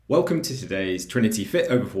Welcome to today's Trinity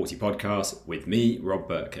Fit Over 40 podcast with me, Rob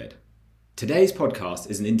Birkhead. Today's podcast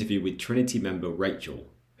is an interview with Trinity member Rachel,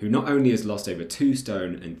 who not only has lost over 2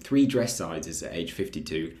 stone and 3 dress sizes at age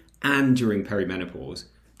 52 and during perimenopause,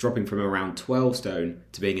 dropping from around 12 stone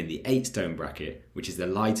to being in the 8 stone bracket, which is the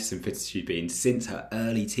lightest and fittest she's been since her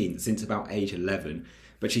early teens, since about age 11,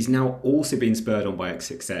 but she's now also been spurred on by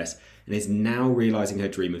success and is now realising her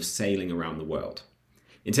dream of sailing around the world.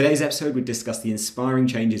 In today's episode, we discuss the inspiring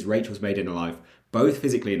changes Rachel's made in her life, both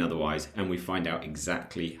physically and otherwise, and we find out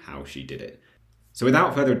exactly how she did it. So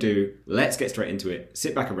without further ado, let's get straight into it.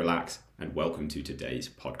 Sit back and relax, and welcome to today's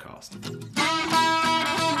podcast.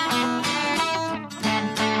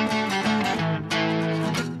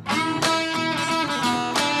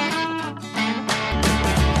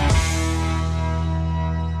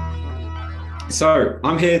 So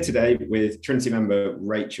I'm here today with Trinity member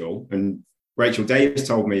Rachel, and Rachel, Dave's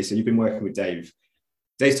told me, so you've been working with Dave.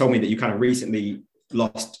 Dave's told me that you kind of recently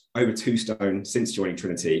lost over 2 stone since joining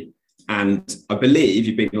Trinity. And I believe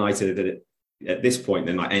you've been lighter at this point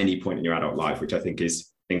than like any point in your adult life, which I think is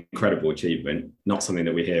an incredible achievement, not something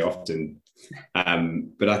that we hear often.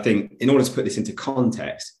 But I think in order to put this into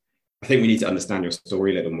context, I think we need to understand your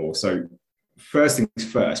story a little more. So first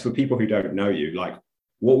things first, for people who don't know you, like,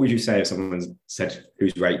 what would you say if someone said,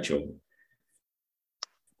 "Who's Rachel?"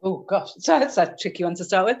 Oh gosh, so that's a tricky one to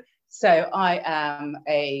start with. So I am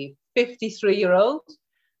a 53-year-old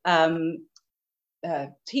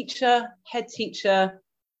teacher, head teacher,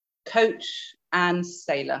 coach, and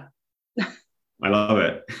sailor. I love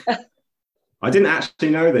it. I didn't actually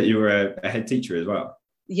know that you were a head teacher as well.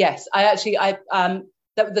 Yes,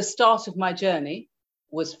 the start of my journey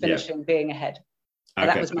was finishing being a head.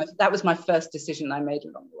 Okay. That was my first decision I made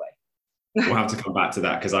along the way. We'll have to come back to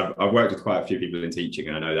that because I've worked with quite a few people in teaching,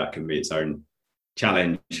 and I know that can be its own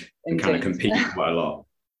challenge. And kind of compete quite a lot.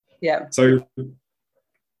 Yeah. So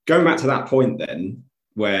going back to that point then,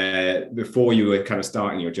 where before you were kind of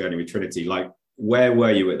starting your journey with Trinity, like where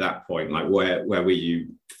were you at that point? Like where were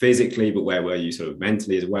you physically, but where were you sort of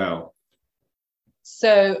mentally as well?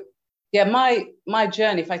 So yeah, my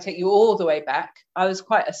journey, if I take you all the way back, I was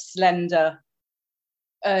quite a slender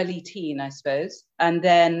early teen, I suppose, and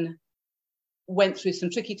then went through some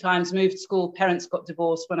tricky times, moved school, parents got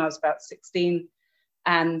divorced when I was about 16,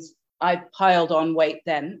 and I piled on weight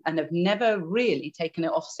then and have never really taken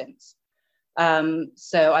it off since.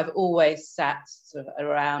 So I've always sat sort of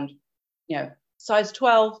around, size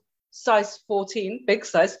 12, size 14, big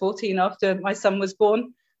size 14 after my son was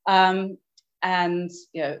born, and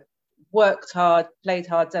worked hard, played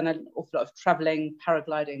hard, done an awful lot of traveling,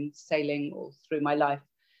 paragliding, sailing all through my life.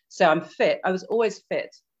 So I'm fit. I was always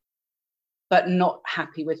fit, but not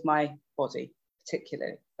happy with my body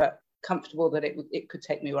particularly, but comfortable that it could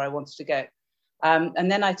take me where I wanted to go.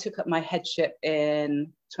 And then I took up my headship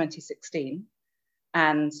in 2016,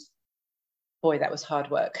 and boy, that was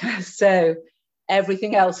hard work. So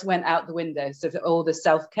everything else went out the window. So all the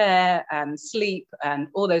self-care and sleep and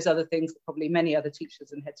all those other things that probably many other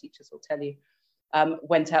teachers and head teachers will tell you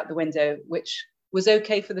went out the window, which was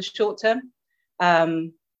okay for the short term.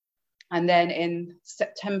 And then in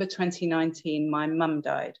September 2019, my mum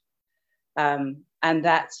died. And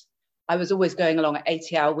that I was always going along at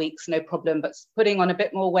 80-hour weeks, no problem, but putting on a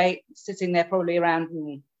bit more weight, sitting there probably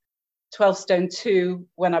around 12 stone 2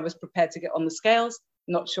 when I was prepared to get on the scales.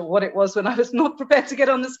 Not sure what it was when I was not prepared to get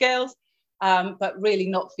on the scales, but really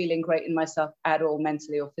not feeling great in myself at all,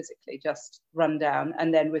 mentally or physically, just run down.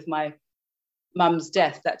 And then with my mum's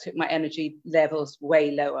death, that took my energy levels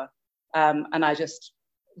way lower. And I just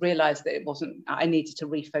realized that I needed to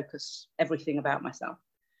refocus everything about myself.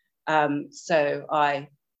 So I,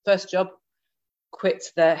 first job, quit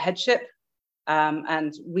the headship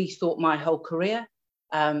and rethought my whole career.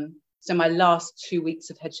 So my last 2 weeks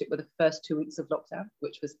of headship were the first 2 weeks of lockdown,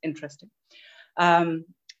 which was interesting. And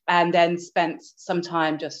then spent some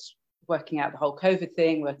time just working out the whole COVID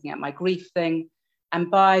thing, working out my grief thing. And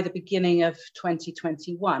by the beginning of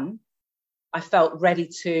 2021, I felt ready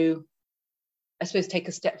to, I suppose, take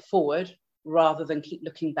a step forward rather than keep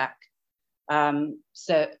looking back.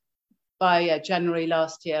 So by January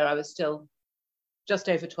last year, I was still just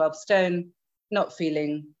over 12 stone, not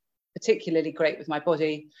feeling particularly great with my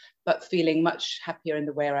body, but feeling much happier in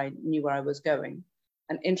the way I knew where I was going.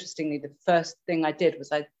 And interestingly, the first thing I did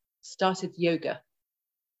was I started yoga.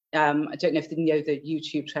 I don't know if you know the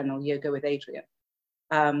YouTube channel, Yoga with Adrian.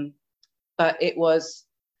 But it was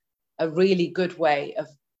a really good way of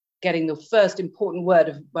getting the first important word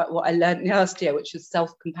of what I learned last year, which is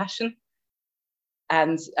self-compassion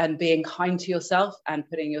and being kind to yourself and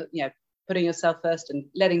putting putting yourself first and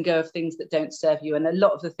letting go of things that don't serve you. And a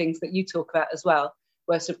lot of the things that you talk about as well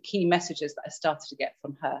were sort of key messages that I started to get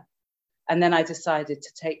from her. And then I decided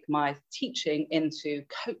to take my teaching into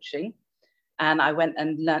coaching. And I went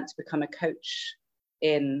and learned to become a coach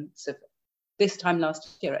in sort of this time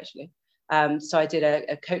last year, actually. So I did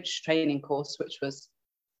a coach training course, which was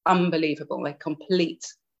unbelievable, a complete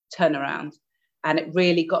turnaround. And it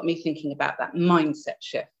really got me thinking about that mindset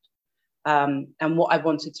shift and what I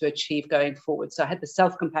wanted to achieve going forward. So I had the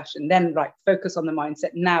self-compassion, then focus on the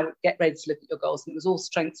mindset. Now get ready to look at your goals. And it was all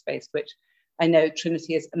strengths-based, which I know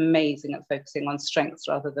Trinity is amazing at focusing on strengths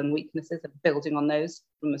rather than weaknesses and building on those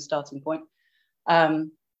from a starting point.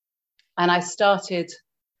 And I started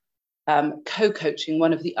co-coaching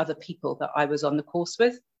one of the other people that I was on the course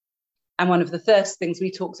with. And one of the first things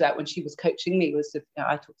we talked about when she was coaching me was,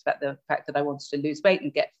 I talked about the fact that I wanted to lose weight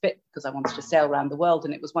and get fit because I wanted to sail around the world.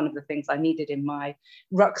 And it was one of the things I needed in my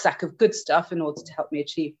rucksack of good stuff in order to help me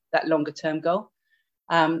achieve that longer term goal.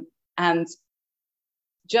 And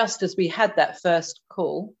just as we had that first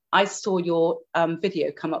call, I saw your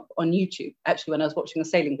video come up on YouTube, actually, when I was watching a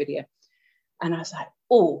sailing video. And I was like,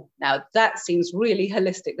 oh, now that seems really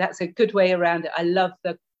holistic. That's a good way around it. I love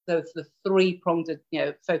the three-pronged,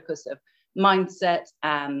 focus of mindset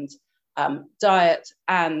and diet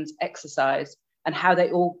and exercise, and how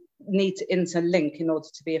they all need to interlink in order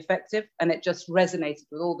to be effective. And it just resonated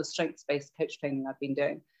with all the strengths-based coach training I've been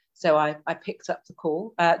doing. So I picked up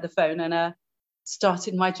the phone, and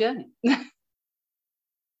started my journey.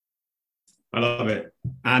 I love it.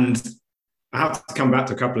 And I have to come back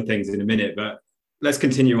to a couple of things in a minute, but let's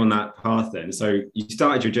continue on that path then. So you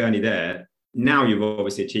started your journey there. Now you've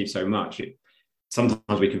obviously achieved so much.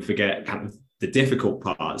 Sometimes we can forget kind of the difficult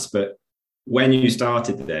parts, but when you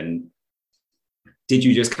started then, did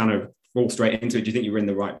you just kind of fall straight into it? Do you think you were in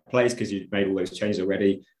the right place because you'd made all those changes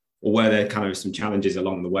already? Or were there kind of some challenges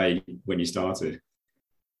along the way when you started?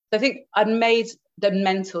 I think I'd made the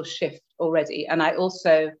mental shift already. And I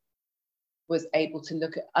also was able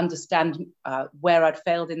to understand where I'd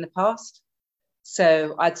failed in the past.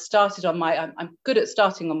 So I'd started I'm good at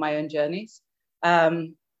starting on my own journeys.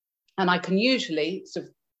 And I can usually sort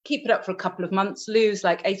of keep it up for a couple of months, lose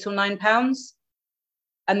like 8 or 9 pounds.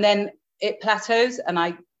 And then it plateaus and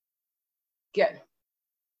I get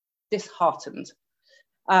disheartened.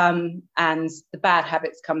 And the bad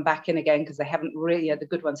habits come back in again because they haven't really, the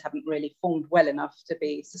good ones haven't really formed well enough to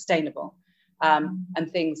be sustainable.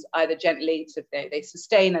 And things either gently, so they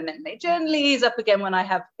sustain and then they gently ease up again when I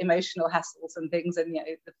have emotional hassles and things, and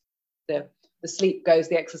the sleep goes,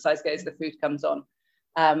 the exercise goes, the food comes on.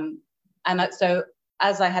 So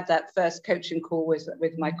as I had that first coaching call with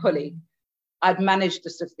my colleague, I'd managed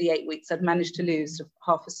the 8 weeks, I'd managed to lose sort of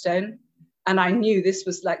half a stone. And I knew this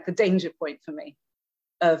was like the danger point for me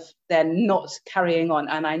of then not carrying on.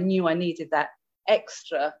 And I knew I needed that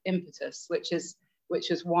extra impetus, which is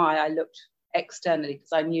why I looked externally,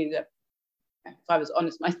 because I knew that if I was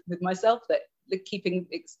honest with myself, that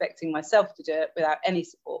expecting myself to do it without any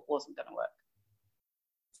support wasn't going to work.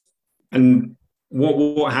 And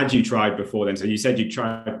what had you tried before then? So you said you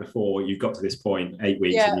tried before you got to this point, 8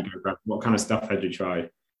 weeks, and you go back. What kind of stuff had you tried?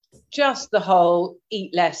 Just the whole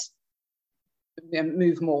eat less,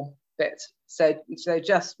 move more bit. So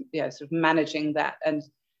just sort of managing that and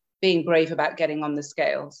being brave about getting on the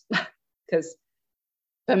scales, because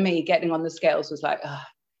for me, getting on the scales was like,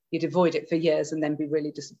 you'd avoid it for years and then be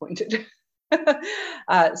really disappointed.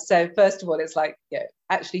 So first of all, it's like,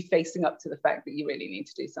 actually facing up to the fact that you really need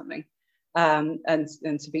to do something, and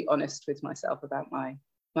to be honest with myself about my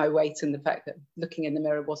weight and the fact that looking in the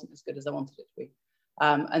mirror wasn't as good as I wanted it to be.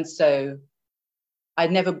 And so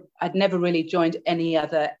I'd never really joined any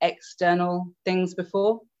other external things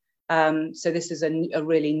before. So this is a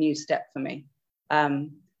really new step for me.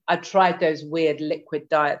 I tried those weird liquid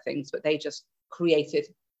diet things, but they just created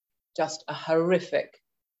just a horrific,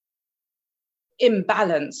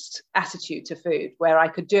 imbalanced attitude to food, where I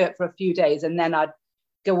could do it for a few days and then I'd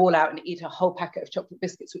go all out and eat a whole packet of chocolate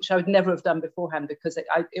biscuits, which I would never have done beforehand, because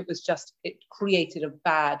it created a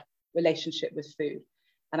bad relationship with food.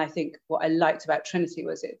 And I think what I liked about Trinity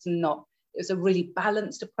was it was a really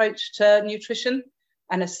balanced approach to nutrition,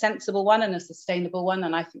 and a sensible one and a sustainable one.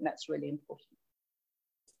 And I think that's really important.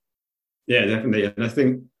 Yeah, definitely. And I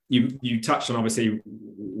think you touched on, obviously,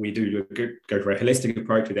 we do go for a holistic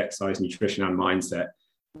approach with exercise, nutrition and mindset.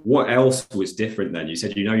 What else was different then? You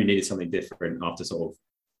said you needed something different after sort of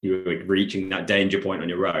you were reaching that danger point on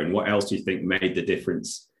your own. What else do you think made the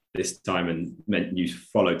difference this time and meant you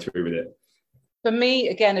followed through with it? For me,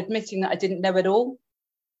 again, admitting that I didn't know it all.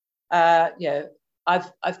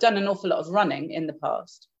 I've done an awful lot of running in the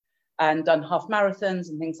past, and done half marathons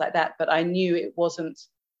and things like that. But I knew it wasn't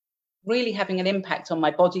really having an impact on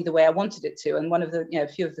my body the way I wanted it to. And one of the, a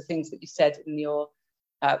few of the things that you said in your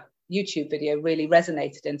YouTube video really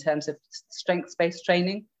resonated in terms of strengths-based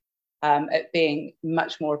training, it being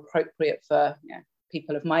much more appropriate for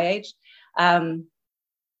people of my age, and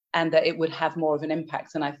that it would have more of an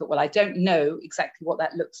impact. And I thought, well, I don't know exactly what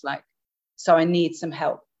that looks like, so I need some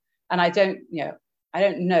help. And I don't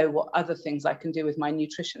know what other things I can do with my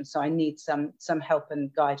nutrition, so I need some help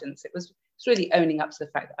and guidance. It's really owning up to the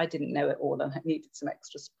fact that I didn't know it all and I needed some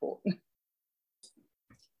extra support.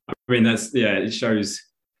 I mean, it shows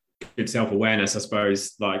good self-awareness, I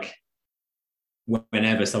suppose. Like,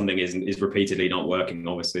 whenever something is repeatedly not working,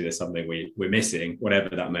 obviously there's something we're missing,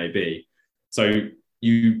 whatever that may be. So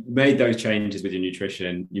you made those changes with your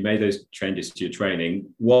nutrition, you made those changes to your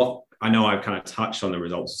training. I know I've kind of touched on the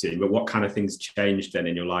results you've seen, but what kind of things changed then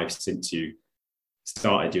in your life since you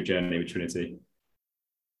started your journey with Trinity?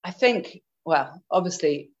 I think, well,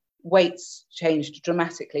 obviously weights changed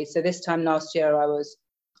dramatically. So this time last year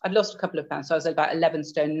I'd lost a couple of pounds. So I was about 11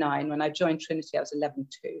 stone 9. When I joined Trinity, I was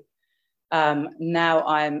 11.2. Now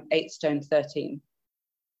I'm 8 stone 13.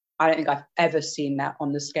 I don't think I've ever seen that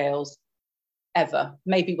on the scales, ever.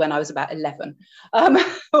 Maybe when I was about 11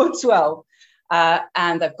 or 12.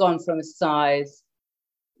 And I've gone from a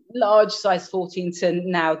large size 14 to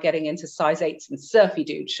now getting into size 8 and surfy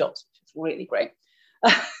dude shots, which is really great.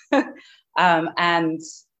 And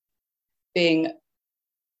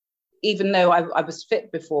even though I was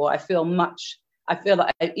fit before, I feel like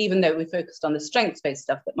even though we focused on the strengths-based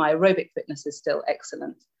stuff, that my aerobic fitness is still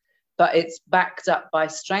excellent, but it's backed up by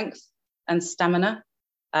strength and stamina.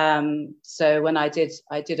 So when I did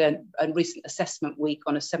a recent assessment week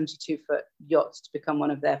on a 72-foot yacht to become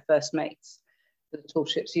one of their first mates for the Tall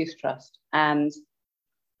Ships Youth Trust, and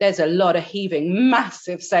there's a lot of heaving,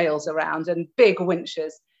 massive sails around and big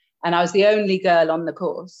winches, and I was the only girl on the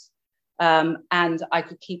course, and I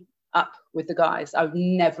could keep up with the guys. I would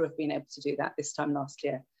never have been able to do that this time last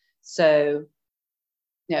year. So,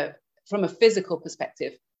 from a physical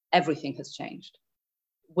perspective, everything has changed,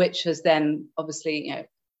 which has then obviously,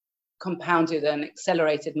 compounded and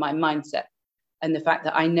accelerated my mindset. And the fact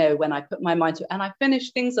that I know when I put my mind to it and I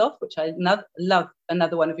finish things off, which I love,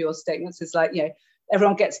 another one of your statements is like,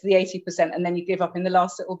 everyone gets to the 80% and then you give up in the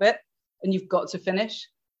last little bit and you've got to finish.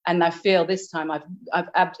 And I feel this time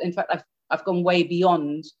I've gone way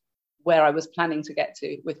beyond where I was planning to get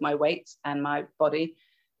to with my weight and my body.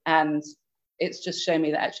 And it's just shown me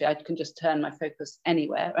that actually I can just turn my focus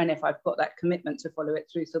anywhere. And if I've got that commitment to follow it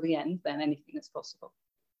through till the end, then anything is possible.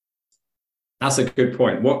 That's a good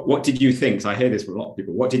point. What did you think? So I hear this from a lot of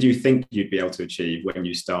people. What did you think you'd be able to achieve when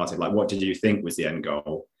you started? Like, what did you think was the end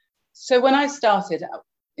goal? So when I started,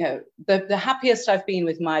 the happiest I've been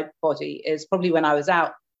with my body is probably when I was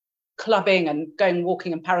out clubbing and going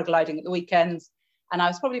walking and paragliding at the weekends. And I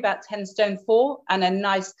was probably about 10 stone 4 and a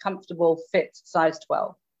nice, comfortable, fit size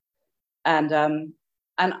 12. And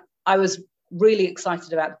I was really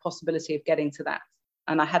excited about the possibility of getting to that.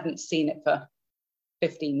 And I hadn't seen it for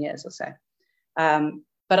 15 years or so.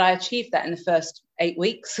 But I achieved that in the first 8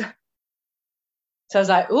 weeks. So I was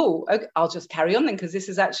like, oh, okay, I'll just carry on then, because this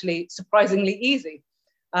is actually surprisingly easy.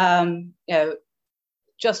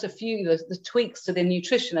 Just a few, the tweaks to the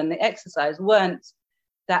nutrition and the exercise weren't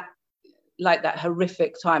that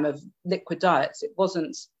horrific time of liquid diets. It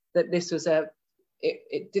wasn't that this was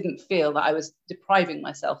it didn't feel that I was depriving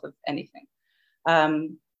myself of anything.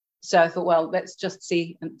 So I thought, well, let's just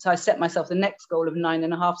see. And so I set myself the next goal of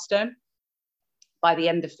 9.5 stone by the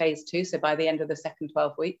end of phase 2. So by the end of the second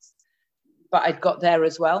 12 weeks, but I'd got there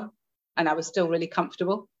as well. And I was still really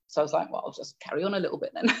comfortable. So I was like, well, I'll just carry on a little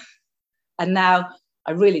bit then. And now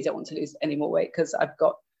I really don't want to lose any more weight because I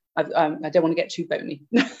don't want to get too bony.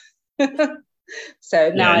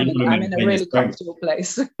 So now I'm in a really comfortable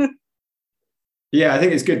place. Yeah, I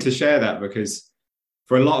think it's good to share that, because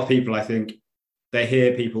for a lot of people, I think they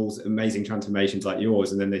hear people's amazing transformations like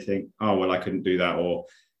yours, and then they think, oh, well, I couldn't do that, or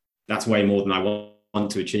that's way more than I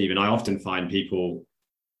want to achieve. And I often find people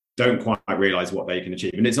don't quite realize what they can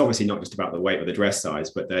achieve. And it's obviously not just about the weight or the dress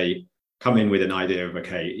size, but they come in with an idea of,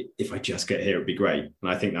 okay, if I just get here, it'd be great.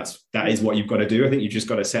 And I think that is what you've got to do. I think you've just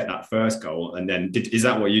got to set that first goal. And then is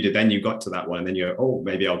that what you did? Then you got to that one and then you're, oh,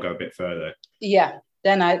 maybe I'll go a bit further. Yeah.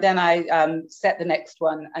 Then I set the next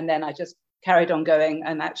one, and then I just carried on going,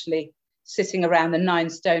 and actually sitting around the 9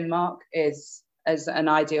 stone mark is an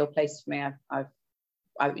ideal place for me.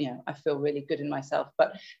 I feel really good in myself.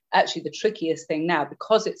 But actually the trickiest thing now,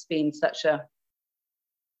 because it's been such a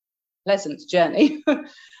pleasant journey,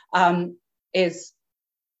 is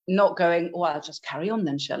not going, well, I'll just carry on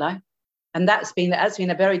then, shall I? And that's been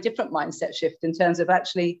a very different mindset shift in terms of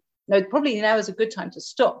actually, no, probably now is a good time to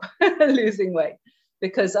stop losing weight,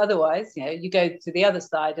 because otherwise, you go to the other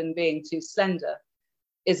side, and being too slender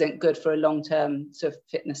isn't good for a long-term sort of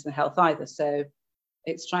fitness and health either. So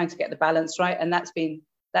it's trying to get the balance right. And that's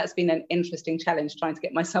been an interesting challenge, trying to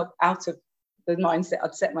get myself out of the mindset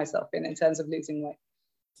I'd set myself in terms of losing weight.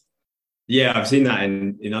 Yeah, I've seen that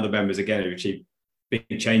in other members again who've achieved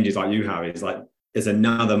big changes like you have. It's like there's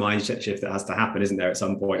another mindset shift that has to happen, isn't there, at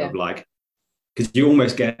some point, of like, because you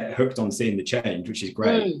almost get hooked on seeing the change, which is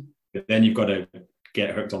great. But then you've got to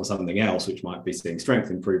get hooked on something else, which might be seeing strength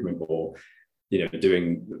improvement, or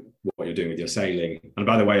doing what you're doing with your sailing. And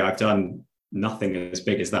by the way, I've done nothing as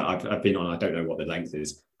big as that. I've been on, I don't know what the length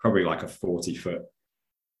is, probably like a 40-foot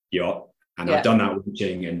yacht, and I've done that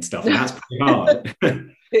winching and stuff, and that's pretty hard.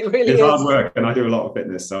 It really it's is hard work, and I do a lot of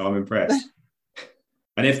fitness, so I'm impressed.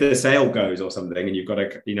 And if the sail goes or something, and you've got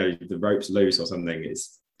to, the rope's loose or something,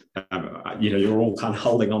 it's you're all kind of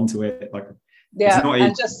holding on to it, like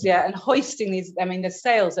and hoisting these. I mean, the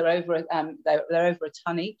sails are over they're over a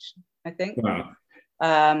ton each, I think. Wow.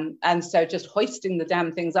 And so just hoisting the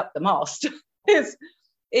damn things up the mast is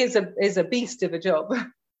a beast of a job.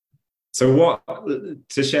 So what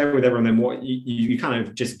to share with everyone then? What you kind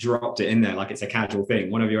of just dropped it in there like it's a casual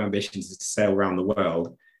thing. One of your ambitions is to sail around the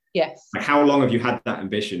world. Yes. Like, how long have you had that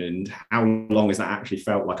ambition, and how long has that actually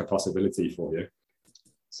felt like a possibility for you?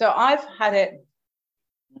 So I've had it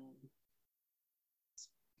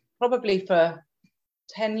probably for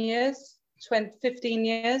 10 years, 15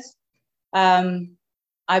 years. My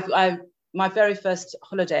very first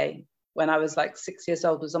holiday when I was like 6 years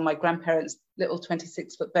old was on my grandparents' little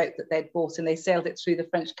 26-foot boat that they'd bought, and they sailed it through the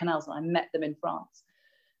French canals, and I met them in France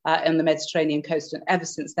on the Mediterranean coast. And ever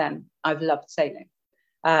since then, I've loved sailing.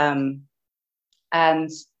 But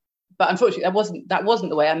unfortunately, that wasn't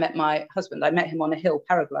the way I met my husband. I met him on a hill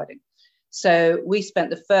paragliding. So we spent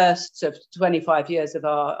the first sort of 25 years of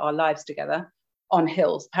our lives together on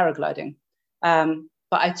hills paragliding. But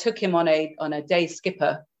I took him on a day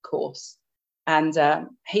skipper course, and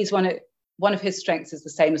he's one of his strengths is the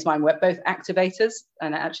same as mine. We're both activators,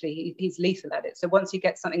 and actually he's lethal at it. So once he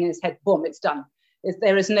gets something in his head, boom, it's done.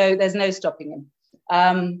 There's no stopping him.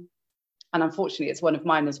 And unfortunately, it's one of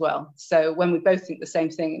mine as well. So when we both think the same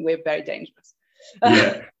thing, we're very dangerous.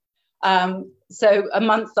 Yeah. So a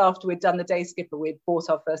month after we'd done the day skipper, we'd bought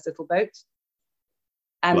our first little boat.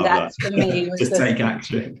 And Love that that. for me was just take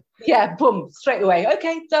action. Yeah, boom, straight away.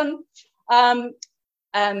 Okay, done. And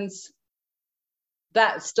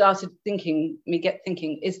that started me get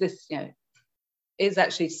thinking, is this, is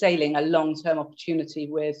actually sailing a long-term opportunity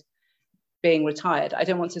with being retired? I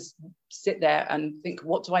don't want to sit there and think,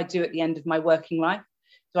 what do I do at the end of my working life?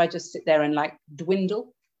 Do I just sit there and like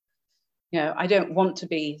dwindle? I don't want to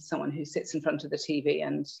be someone who sits in front of the TV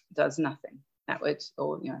and does nothing.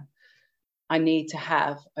 I need to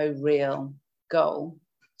have a real goal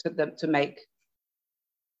to make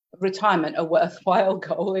retirement a worthwhile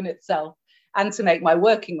goal in itself, and to make my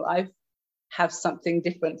working life have something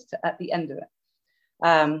different at the end of it.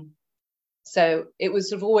 So it was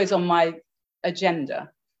sort of always on my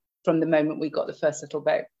agenda from the moment we got the first little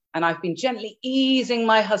boat. And I've been gently easing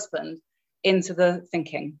my husband into the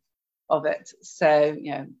thinking of it. So,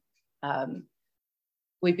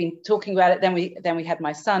 we've been talking about it. Then we had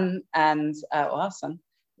my son and our son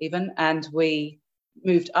even, and we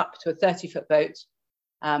moved up to a 30-foot boat.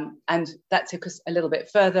 And that took us a little bit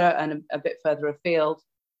further and a bit further afield.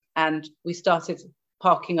 And we started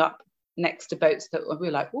parking up next to boats that we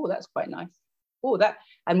were like, oh, that's quite nice. Oh, that.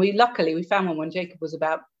 And we found one when Jacob was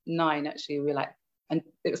about 9, actually. We were like, and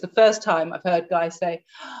it was the first time I've heard guys say,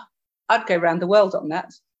 I'd go around the world on that.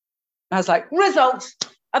 And I was like, results,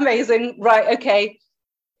 amazing. Right, okay.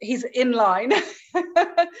 He's in line.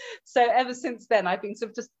 So ever since then, I've been sort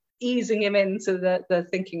of just easing him into the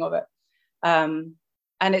thinking of it.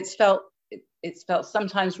 And it's felt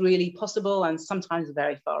sometimes really possible and sometimes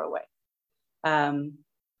very far away. And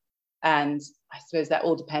I suppose that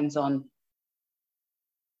all depends on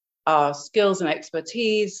our skills and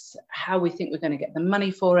expertise, how we think we're going to get the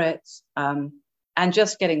money for it, and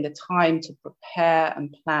just getting the time to prepare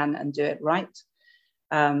and plan and do it right.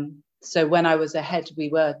 So when I was ahead, we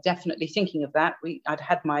were definitely thinking of that. I'd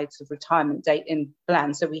had my sort of retirement date in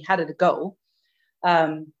plan, so we had a goal.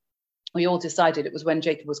 We all decided it was when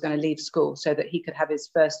Jacob was going to leave school, so that he could have his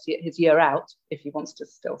year out, if he wants to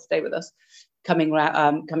still stay with us,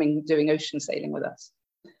 coming doing ocean sailing with us,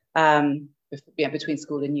 between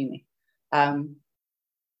school and uni.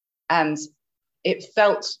 And it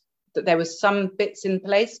felt that there was some bits in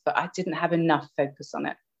place, but I didn't have enough focus on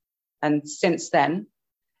it. And since then,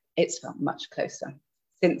 it's felt much closer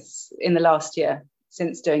since in the last year,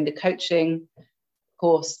 since doing the coaching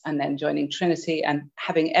course and then joining Trinity and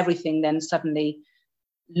having everything then suddenly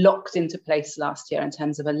locked into place last year in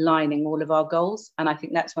terms of aligning all of our goals. And I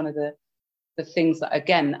think that's one of the things that,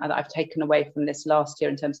 again, that I've taken away from this last year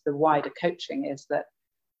in terms of the wider coaching, is that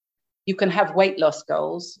you can have weight loss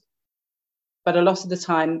goals, but a lot of the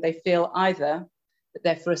time they feel either that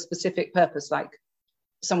they're for a specific purpose, like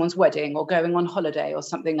someone's wedding or going on holiday or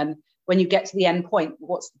something. And when you get to the end point,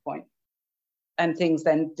 what's the point? And things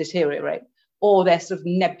then deteriorate. Or they're sort of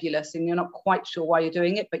nebulous and you're not quite sure why you're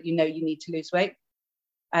doing it, but you know you need to lose weight.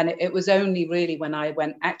 And it was only really when I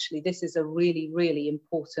went, actually, this is a really, really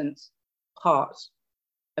important part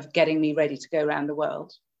of getting me ready to go around the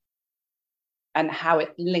world, and how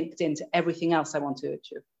it linked into everything else I want to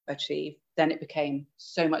achieve, then it became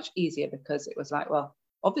so much easier, because it was like, well,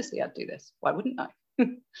 obviously I'd do this. Why wouldn't I?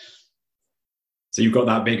 So you've got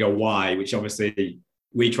that bigger why, which obviously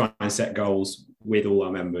we try and set goals with all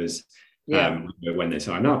our members when they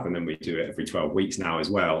sign up, and then we do it every 12 weeks now as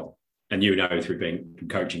well. And through being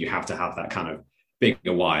coaching, you have to have that kind of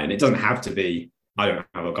bigger why. And it doesn't have to be, I don't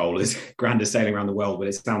have a goal as grand as sailing around the world, but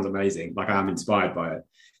it sounds amazing. Like, I am inspired by it.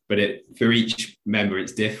 But for each member,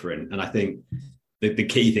 it's different. And I think the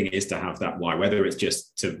key thing is to have that why, whether it's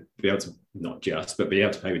just to be able to, not just, but be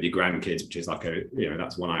able to play with your grandkids, which is like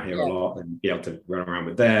that's one I hear a lot, and be able to run around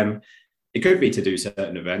with them. It could be to do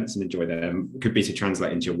certain events and enjoy them. It could be to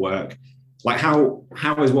translate into your work. Like, how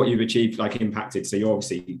has what you've achieved impacted? So you're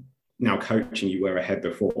obviously now coaching, you were ahead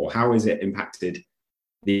before. How has it impacted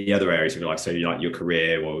the other areas of your life? So your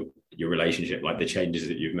career or your relationship, like the changes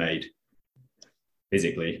that you've made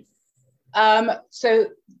physically? So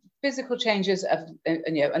physical changes and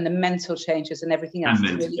the mental changes and everything else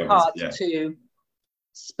is really hard to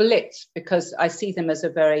split, because I see them as a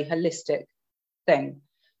very holistic thing.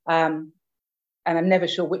 And I'm never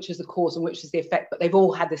sure which is the cause and which is the effect, but they've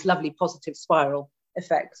all had this lovely positive spiral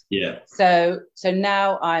effect. Yeah. So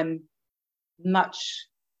now I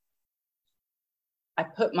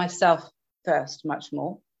put myself first much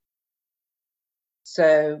more.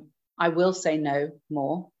 So I will say no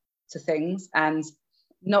more to things and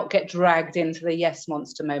not get dragged into the yes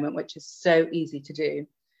monster moment, which is so easy to do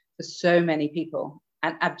for so many people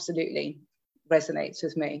and absolutely resonates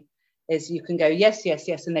with me. Is you can go yes, yes,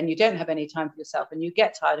 yes, and then you don't have any time for yourself, and you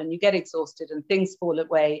get tired and you get exhausted and things fall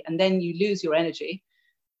away, and then you lose your energy,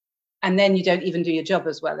 and then you don't even do your job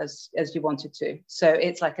as well as you wanted to. So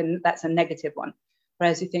it's like that's a negative one.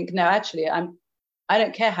 Whereas you think, no, actually, I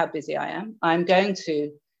don't care how busy I am. I'm going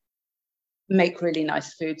to make really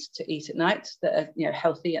nice foods to eat at night that are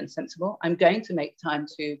healthy and sensible. I'm going to make time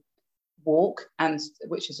to walk, and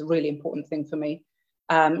which is a really important thing for me,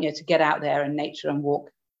 to get out there in nature and walk,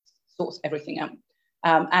 sorts everything out,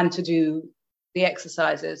 and to do the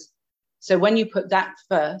exercises. So when you put that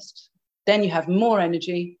first, then you have more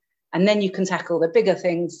energy, and then you can tackle the bigger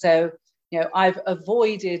things. So I've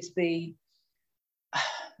avoided the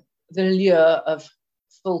lure of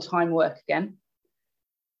full-time work again.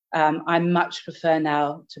 I much prefer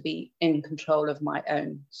now to be in control of my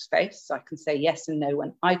own space. So I can say yes and no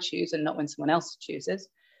when I choose and not when someone else chooses.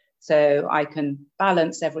 So I can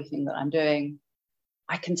balance everything that I'm doing.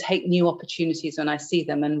 I can take new opportunities when I see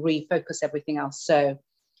them and refocus everything else. So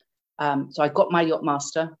I got my Yacht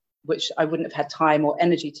Master, which I wouldn't have had time or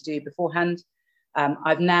energy to do beforehand.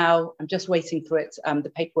 I'm just waiting for it,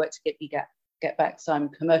 the paperwork to get back. So I'm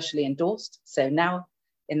commercially endorsed. So now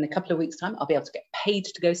in a couple of weeks' time, I'll be able to get paid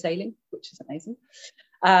to go sailing, which is amazing.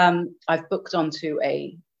 I've booked onto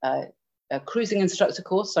a cruising instructor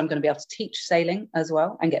course, so I'm going to be able to teach sailing as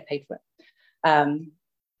well and get paid for it. I'm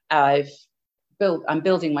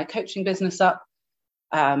building my coaching business up.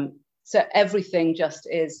 So everything just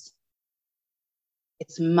it's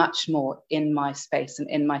much more in my space and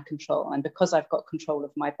in my control. And because I've got control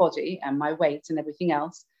of my body and my weight and everything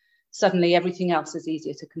else, suddenly everything else is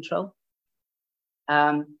easier to control.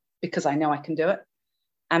 Because I know I can do it,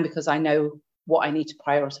 and because I know what I need to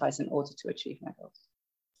prioritize in order to achieve my goals.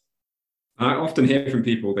 I often hear from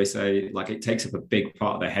people, they say it takes up a big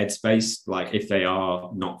part of their headspace. Like if they are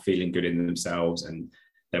not feeling good in themselves and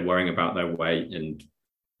they're worrying about their weight and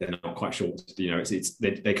they're not quite sure,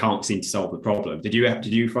 they can't seem to solve the problem. Did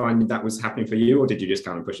you find that was happening for you, or did you just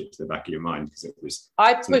kind of push it to the back of your mind?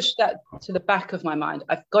 I pushed that to the back of my mind.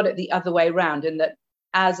 I've got it the other way around, in that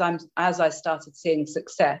as I started seeing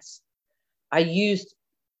success, I used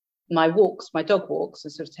my dog walks,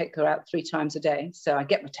 and sort of take her out 3 times a day. So I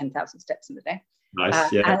get my 10,000 steps in a day.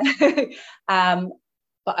 Nice, yeah.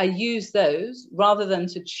 But I use those rather than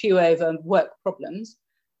to chew over work problems.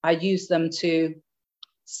 I use them to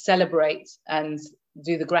celebrate and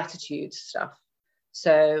do the gratitude stuff.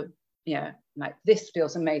 So, like, this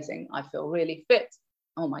feels amazing. I feel really fit.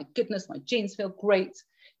 Oh my goodness, my jeans feel great.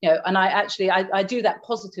 And I do that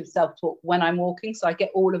positive self-talk when I'm walking. So I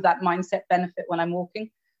get all of that mindset benefit when I'm walking,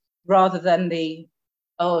 rather than the,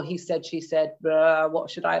 oh, he said, she said, what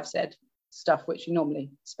should I have said stuff, which you normally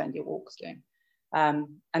spend your walks doing.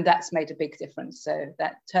 And that's made a big difference. So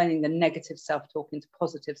that turning the negative self-talk into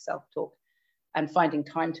positive self-talk and finding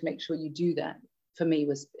time to make sure you do that, for me,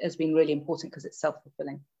 has been really important, because it's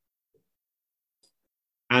self-fulfilling.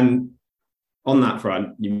 And on that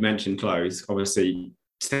front, you mentioned clothes. Obviously,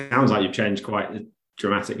 sounds like you've changed quite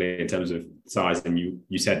dramatically in terms of size. And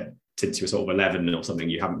you said since you were sort of 11 or something,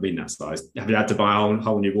 you haven't been that size. Have you had to buy a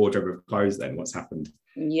whole new wardrobe of clothes then? What's happened?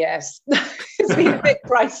 Yes, it's been a bit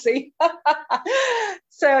pricey.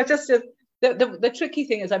 So I just the tricky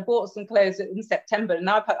thing is I bought some clothes in September, and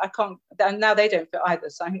now I can't. Now they don't fit either.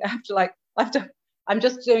 So I'm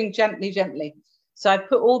just doing gently. So I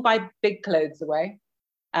put all my big clothes away,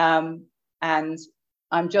 and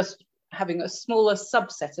I'm just having a smaller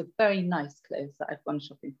subset of very nice clothes that I've gone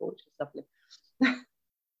shopping for, which is lovely.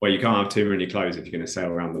 Well, you can't have too many clothes if you're going to sail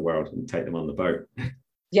around the world and take them on the boat.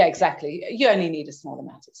 Yeah, exactly. You only need a small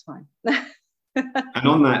amount. It's fine. And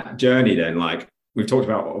on that journey then, like, we've talked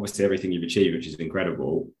about obviously everything you've achieved, which is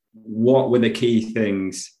incredible. What were the key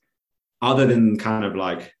things, other than kind of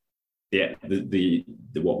like the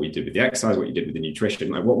what we did with the exercise, what you did with the nutrition,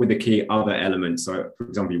 like what were the key other elements? So for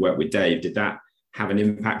example, you worked with Dave. Did that have an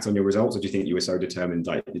impact on your results, or do you think you were so determined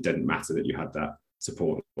like it didn't matter that you had that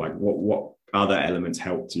support? Like what other elements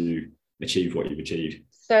helped you achieve what you've achieved?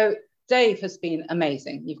 So Dave has been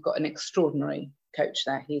amazing. You've got an extraordinary coach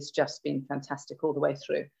there. He's just been fantastic all the way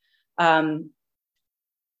through. I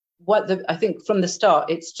think from the start,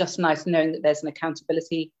 it's just nice knowing that there's an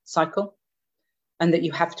accountability cycle and that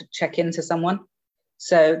you have to check into someone.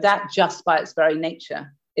 So that just by its very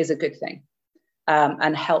nature is a good thing,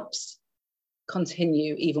 and helps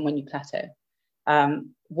continue even when you plateau.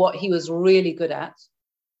 What he was really good at,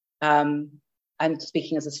 and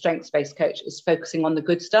speaking as a strengths-based coach, is focusing on the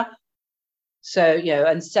good stuff. So,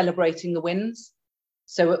 and celebrating the wins.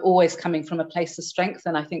 So we're always coming from a place of strength.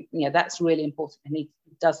 And I think, that's really important. And he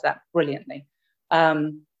does that brilliantly.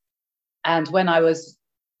 And when I was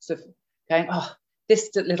sort of going, oh,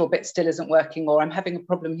 this little bit still isn't working, or I'm having a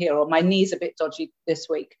problem here, or my knee's a bit dodgy this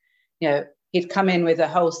week, he'd come in with a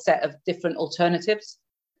whole set of different alternatives,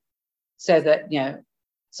 so that,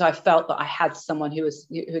 so I felt that I had someone who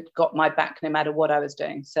had got my back no matter what I was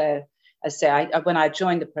doing. So as I say, when I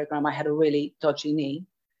joined the program, I had a really dodgy knee.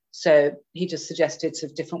 So he just suggested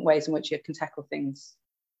sort of different ways in which you can tackle things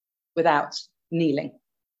without kneeling.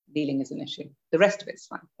 Kneeling is an issue. The rest of it's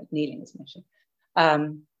fine, but kneeling is an issue.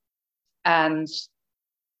 And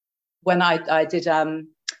when I did, I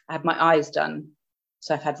had my eyes done.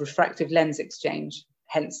 So I've had refractive lens exchange.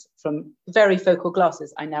 Hence, from very focal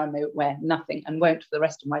glasses, I now wear nothing and won't for the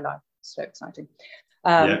rest of my life. So exciting.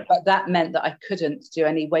 But that meant that I couldn't do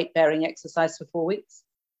any weight-bearing exercise for 4 weeks.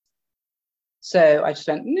 So I just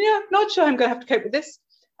went, not sure I'm going to have to cope with this.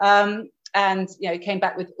 And, came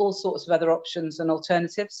back with all sorts of other options and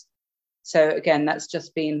alternatives. So again, that's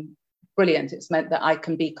just been brilliant. It's meant that I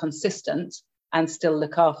can be consistent and still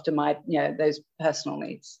look after my, those personal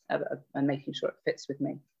needs, and making sure it fits with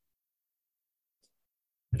me.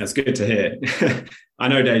 That's good to hear. I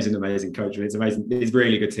know Dave's an amazing coach, and it's amazing. It's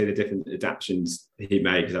really good to hear the different adaptations he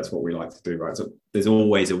made, because that's what we like to do, right? So there's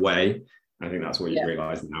always a way. I think that's what you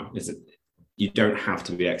realise now, is that you don't have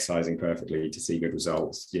to be exercising perfectly to see good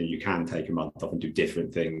results. You can take a month off and do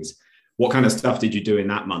different things. What kind of stuff did you do in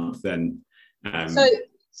that month then? So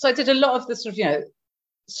I did a lot of the sort of,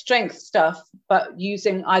 strength stuff, but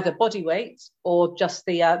using either body weight or just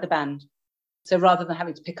the band. So rather than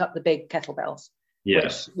having to pick up the big kettlebells,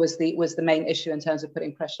 which was the main issue in terms of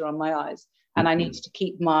putting pressure on my eyes. And I needed to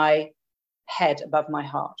keep my head above my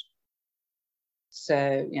heart.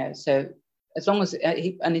 So, so as long as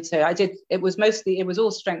it was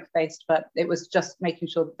all strength based, but it was just making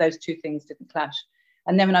sure that those two things didn't clash.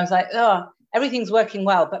 And then when I was like, everything's working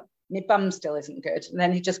well, but my bum still isn't good. And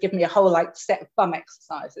then he just gave me a whole set of bum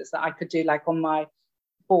exercises that I could do on my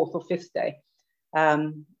 4th or 5th day.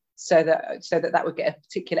 So that would get a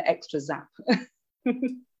particular extra zap. Are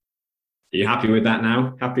you happy with that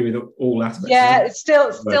now? Happy with all aspects? Yeah, it's still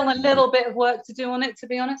a little bit of work to do on it, to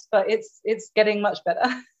be honest, but it's getting much better.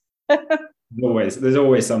 There's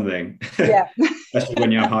always something. Yeah. Especially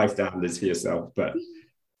when you have high standards for yourself. But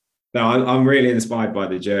no, I'm really inspired by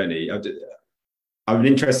the journey. I'm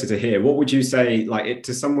interested to hear, what would you say,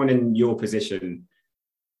 to someone in your position,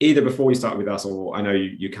 either before you started with us, or I know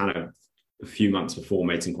you kind of a few months before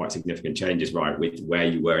made some quite significant changes, right, with where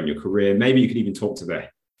you were in your career. Maybe you could even talk to the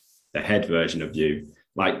head version of you,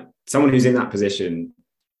 like someone who's in that position,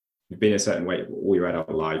 been a certain way all your adult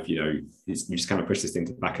life, you just kind of push this thing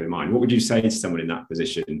to the back of the mind. What would you say to someone in that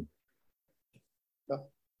position?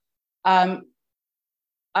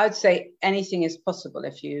 I'd say anything is possible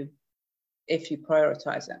if you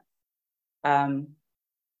prioritize it.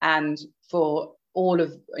 And for all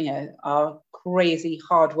of our crazy,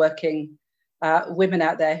 hardworking women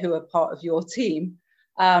out there who are part of your team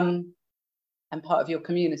and part of your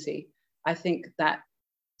community, I think that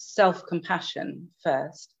self-compassion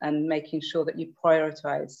first and making sure that you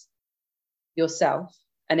prioritize yourself,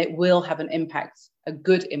 and it will have an impact, a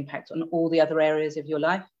good impact on all the other areas of your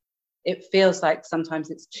life. It feels like sometimes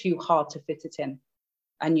it's too hard to fit it in,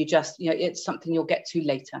 and you just, it's something you'll get to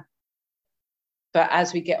later. But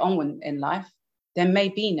as we get on in life, there may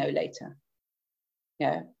be no later.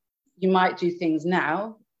 You might do things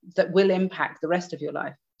now that will impact the rest of your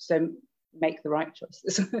life. So make the right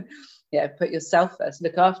choices. Put yourself first,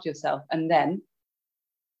 look after yourself, and then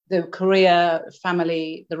the career,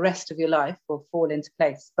 family, the rest of your life will fall into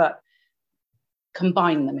place. But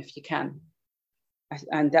combine them if you can.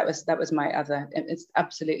 And that was my other. It's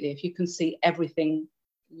absolutely, if you can see everything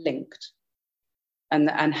linked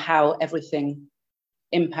and how everything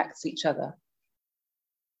impacts each other,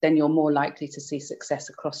 then you're more likely to see success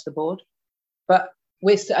across the board.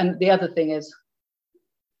 And the other thing is,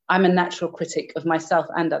 I'm a natural critic of myself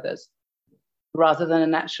and others rather than a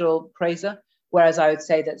natural praiser. Whereas I would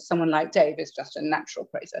say that someone like Dave is just a natural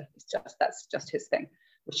praiser. That's just his thing,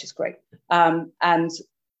 which is great. And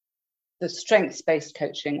the strengths-based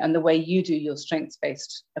coaching and the way you do your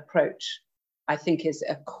strengths-based approach, I think is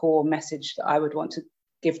a core message that I would want to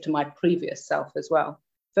give to my previous self as well.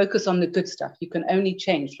 Focus on the good stuff. You can only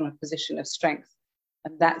change from a position of strength.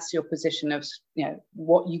 And that's your position of,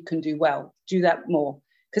 what you can do well. Do that more.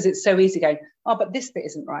 Because it's so easy going, oh, but this bit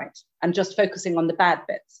isn't right. And just focusing on the bad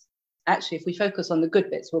bits. Actually, if we focus on the good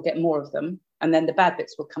bits, we'll get more of them. And then the bad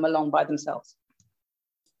bits will come along by themselves.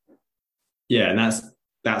 Yeah, and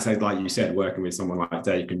that's like you said, working with someone like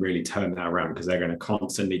Dave can really turn that around, because they're going to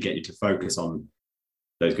constantly get you to focus on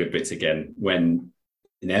those good bits again, when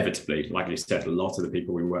inevitably, like you said, a lot of the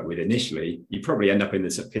people we work with initially, you probably end up in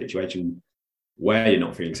this situation where you're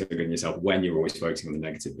not feeling so good in yourself, when you're always focusing on the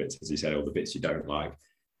negative bits, as you said, all the bits you don't like.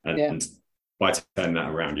 And by turning that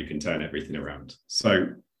around, you can turn everything around. So,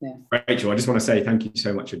 Rachel, I just want to say thank you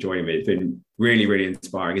so much for joining me. It's been really, really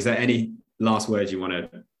inspiring. Is there any last words you want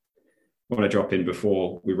to drop in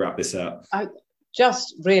before we wrap this up? I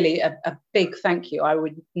just really a big thank you. I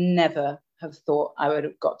would never have thought I would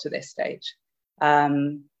have got to this stage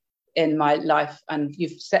in my life, and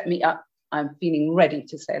you've set me up. I'm feeling ready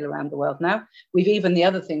to sail around the world now. The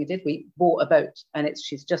other thing we did, we bought a boat, and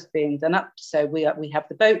she's just being done up. So we have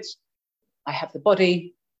the boat, I have the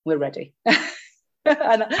body, we're ready.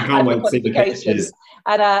 And I can't wait to see the pictures.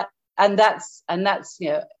 And that's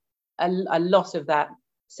a lot of that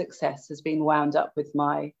success has been wound up with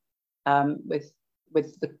my with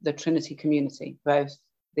the Trinity community, both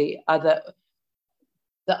the other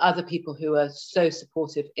people who are so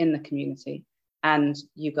supportive in the community, and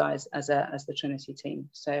you guys as the Trinity team.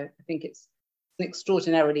 So I think it's an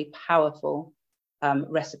extraordinarily powerful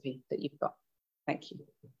recipe that you've got. Thank you.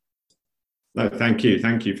 No, thank you.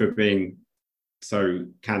 Thank you for being so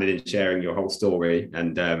candid in sharing your whole story,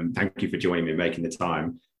 and thank you for joining me and making the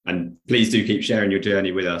time. And please do keep sharing your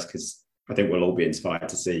journey with us, because I think we'll all be inspired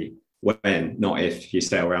to see when, not if, you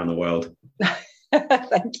sail around the world.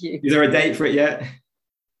 Thank you. Is there a date for it yet?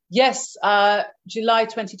 Yes, July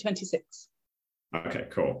 2026. Okay,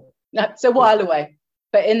 cool. It's a while away,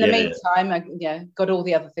 but in the meantime, I got all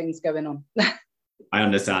the other things going on. I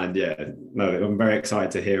understand. Yeah, no, I'm very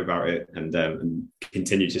excited to hear about it, and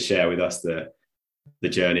continue to share with us the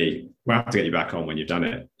journey. We'll have to get you back on when you've done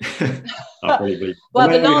it. Well,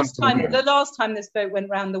 the last time this boat went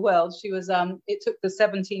around the world, she was. It took the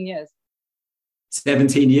 17 years.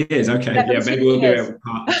 17 years. Okay, 17 yeah, maybe we'll do it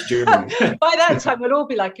part during. By that time, we'll all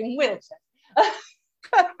be like in wheelchairs.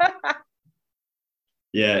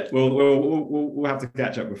 Yeah, we'll have to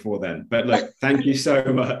catch up before then. But look, thank you so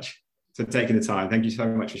much for taking the time. Thank you so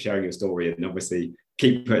much for sharing your story, and obviously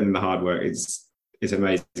keep putting in the hard work. It's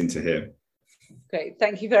amazing to hear. Great.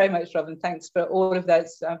 Thank you very much, Rob, and thanks for all of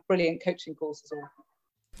those brilliant coaching calls as well.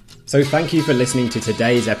 So thank you for listening to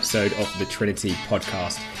today's episode of the Trinity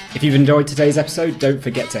podcast. If you've enjoyed today's episode, don't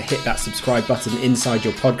forget to hit that subscribe button inside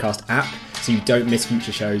your podcast app so you don't miss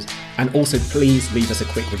future shows. And also please leave us a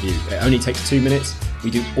quick review. It only takes 2 minutes.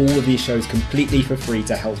 We do all of these shows completely for free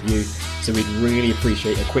to help you. So we'd really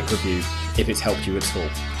appreciate a quick review if it's helped you at all.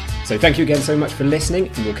 So thank you again so much for listening,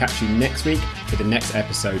 and we'll catch you next week for the next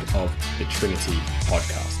episode of the Trinity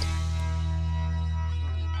podcast.